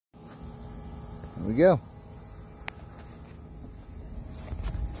There we go.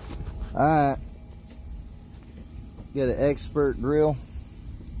 Alright. Got an expert grill.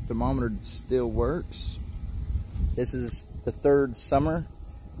 Thermometer still works. This is the third summer.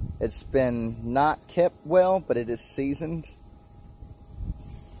 It's been not kept well, but it is seasoned.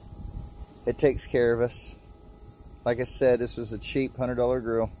 It takes care of us. Like I said, this was a cheap $100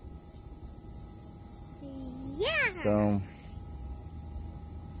 grill. Yeah. So,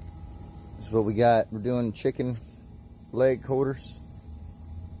 this is what we got. We're doing chicken leg quarters.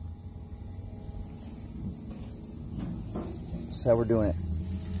 That's how we're doing it.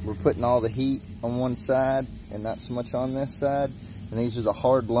 We're putting all the heat on one side and not so much on this side. And these are the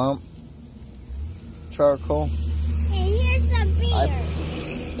hard lump charcoal. And here's some beer.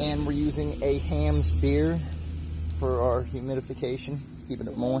 And we're using a Hamm's beer for our humidification, keeping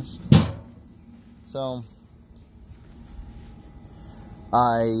it moist. So,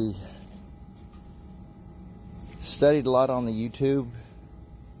 I studied a lot on the YouTube,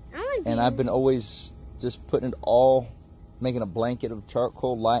 and I've been always just putting it all, making a blanket of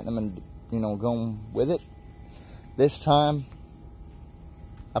charcoal, lighting them, and going with it. This time,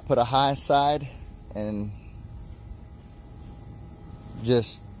 I put a high side and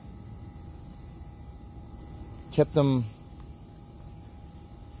just kept them,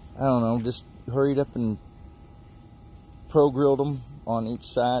 I don't know, just hurried up and pro-grilled them on each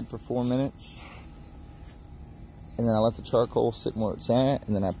side for 4 minutes. And then I let the charcoal sit where it's at,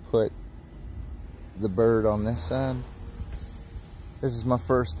 and then I put the bird on this side. This is my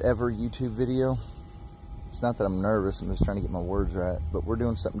first ever YouTube video. It's not that I'm nervous, I'm just trying to get my words right, but we're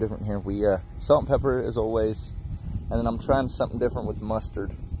doing something different here. We salt and pepper as always, and then I'm trying something different with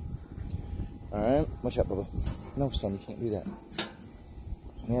mustard. Alright, watch out, Bubba. No, son, you can't do that.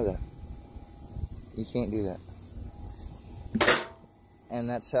 You have that. You can't do that. And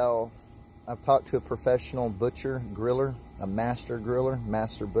that's how I've talked to a professional butcher, griller, a master griller,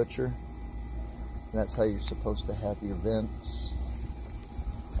 master butcher. And that's how you're supposed to have your vents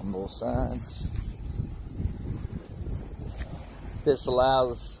on both sides. This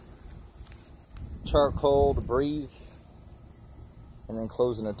allows charcoal to breathe, and then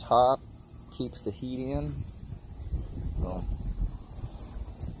closing the top keeps the heat in. Well,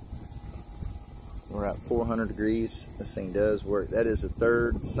 we're at 400 degrees. This thing does work. That is the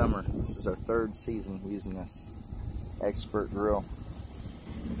third summer. This is our third season using this expert grill.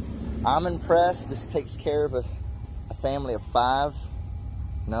 I'm impressed. This takes care of a family of 5.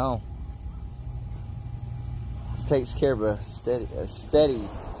 No. This takes care of a steady,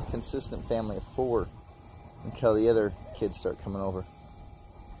 consistent family of 4 until the other kids start coming over.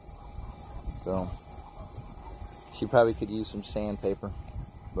 So, she probably could use some sandpaper,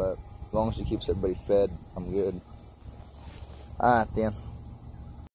 but as long as she keeps everybody fed, I'm good. Alright then.